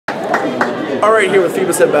All right, here with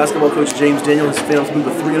Phoebus head basketball coach James Daniel. His fans move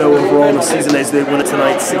to 3-0 overall in the season as they win it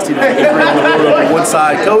tonight, 60-8 on the road over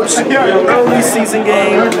Woodside. Coach, early season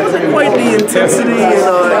game, quite the intensity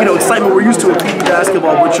and excitement we're used to at PD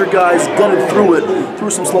basketball, but your guys gutted through it,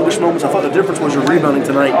 through some sluggish moments. I thought the difference was your rebounding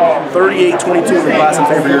tonight, 38-22 in the glass in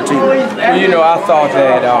favor of your team. Well, I thought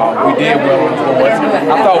that we did well on the boards.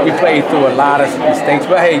 I thought we played through a lot of mistakes,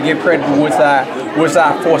 but hey, give credit to Woodside.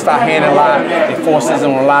 Woodside forced our hand a lot. They forced us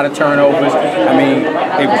on a lot of turnovers. I mean,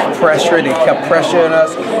 it was pressure. They kept pressuring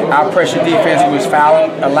us. Our pressure defense was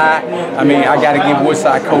fouling a lot. I mean, I got to give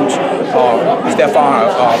Woodside coach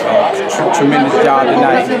Stefan a tremendous job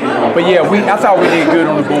tonight. But yeah, I thought we did good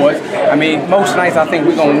on the boards. I mean, most nights I think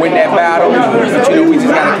we're going to win that battle, but we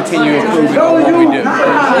just got to continue improving on what we do.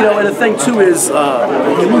 And the thing too is,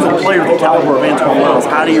 you lose a player of the caliber of Antoine Miles.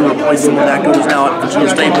 How do you replace someone that good as now at Virginia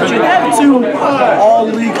State? But you have two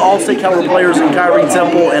all-league, all-state caliber players in Kyrie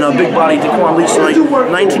Temple and a big body Daquan Leach tonight.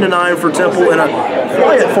 19-9 for Temple and a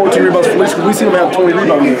quiet 14 rebounds for Leach because we see him have 20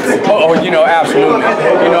 rebound games. Absolutely.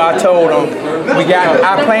 I told them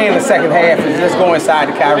our plan in the second half is let's go inside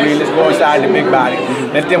the Kyrie, let's go inside the big body,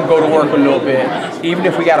 let them go to work a little bit. Even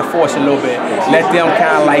if we got to force a little bit, let them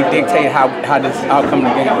kind of like dictate how this outcome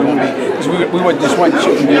of the game is going to be. Because we just want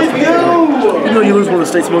shooting different. You lose one of the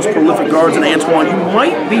state's most prolific guards in Antoine. You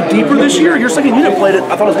might be deeper this year. Your second unit played it,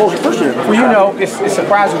 I thought, as well as your first unit. Well, it's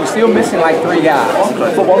surprising. We're still missing like 3 guys.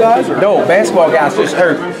 Okay. Football guys? No, basketball guys just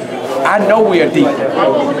hurt. I know we are deep,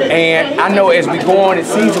 and I know as we go on the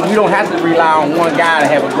season, we don't have to rely on one guy to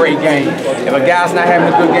have a great game. If a guy's not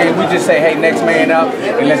having a good game, we just say, hey, next man up,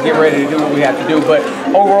 and let's get ready to do what we have to do. But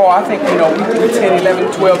overall, I think, we're 10,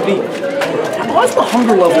 11, 12 deep. What's the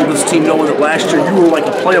hunger level of this team, knowing that last year you were like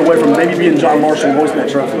a play away from maybe being John Marshall and voicing that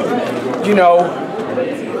trophy?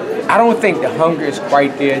 I don't think the hunger is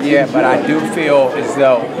quite there yet, but I do feel as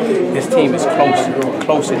though this team is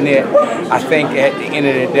closer knit. I think at the end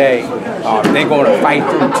of the day, they're going to fight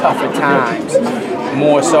through tougher times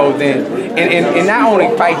more so than, and not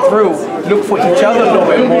only fight through, look for each other a little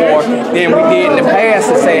bit more than we did in the past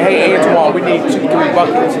and say, hey, Antoine, we need 2-3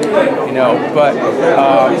 buckets, but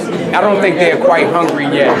I don't think they're quite hungry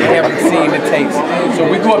yet. They haven't seen the takes. So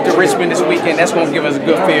we go up to Richmond this weekend. That's going to give us a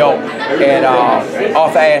good feel at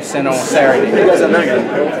off Ashton on Saturday.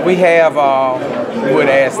 We have, you would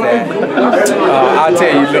ask that. I'll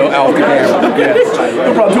tell you a little off the camera. Yes.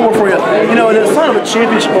 No problem. Two more for you. The sign of a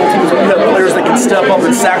championship team is when you have players that can step up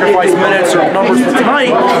and sacrifice minutes or numbers. But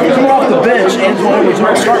tonight, you come off the bench, Antoine was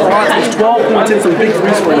start line was 12 points in some big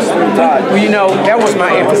threes for us. Well, that was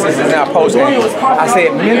my emphasis in our post game. I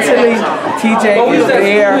said mentally, TJ is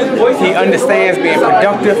there. He understands being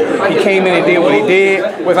productive. He came in and did what he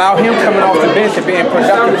did. Without him coming off the bench and being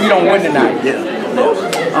productive, we don't win tonight. Yeah.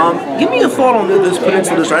 Give me a thought on this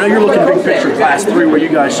peninsula district. I know you're looking big picture Class 3 where you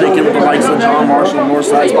guys shake it with the likes of John Marshall and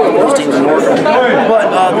Northside, those teams in North. But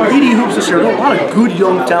the BD Hoops this year, there's a lot of good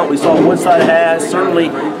young talent we saw Woodside has, certainly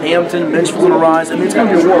Hampton, Menchville's on the rise. I mean, it's going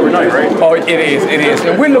to be a war every night, right? Oh, it is.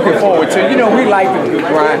 And we're looking forward to it. We like the good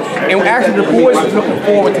grind. And actually, the boys are looking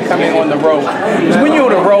forward to coming on the road. Because when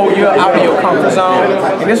you're on the road, you're out of your comfort zone.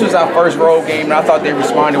 And this was our first road game, and I thought they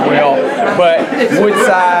responded well. But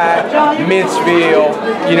Woodside, Menchville,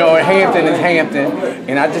 and Hampton is Hampton.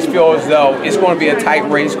 And I just feel as though it's going to be a tight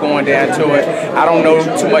race going down to it. I don't know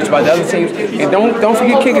too much about the other teams. And don't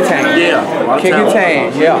forget Kickintan. Yeah.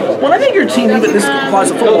 Kickintan, yeah. Well, I think your team, even this applies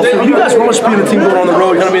to football, too. You guys want to be the team going on the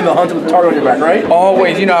road. You're going to be in the hunt with the target on your back, right?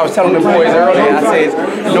 Always. I was telling the boys earlier, I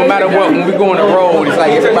said, no matter what, when we go on the road, it's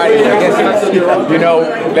like everybody's against us.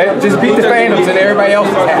 Just beat the Phantoms and everybody else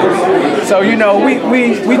is happy. So,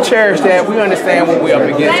 we cherish that. We understand what we're up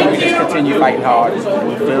against, and we just continue fighting hard.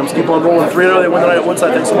 Phantoms keep on rolling 3-0. They win tonight at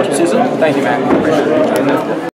Woodside. Thanks so much for the season. Thank you, man. Appreciate it.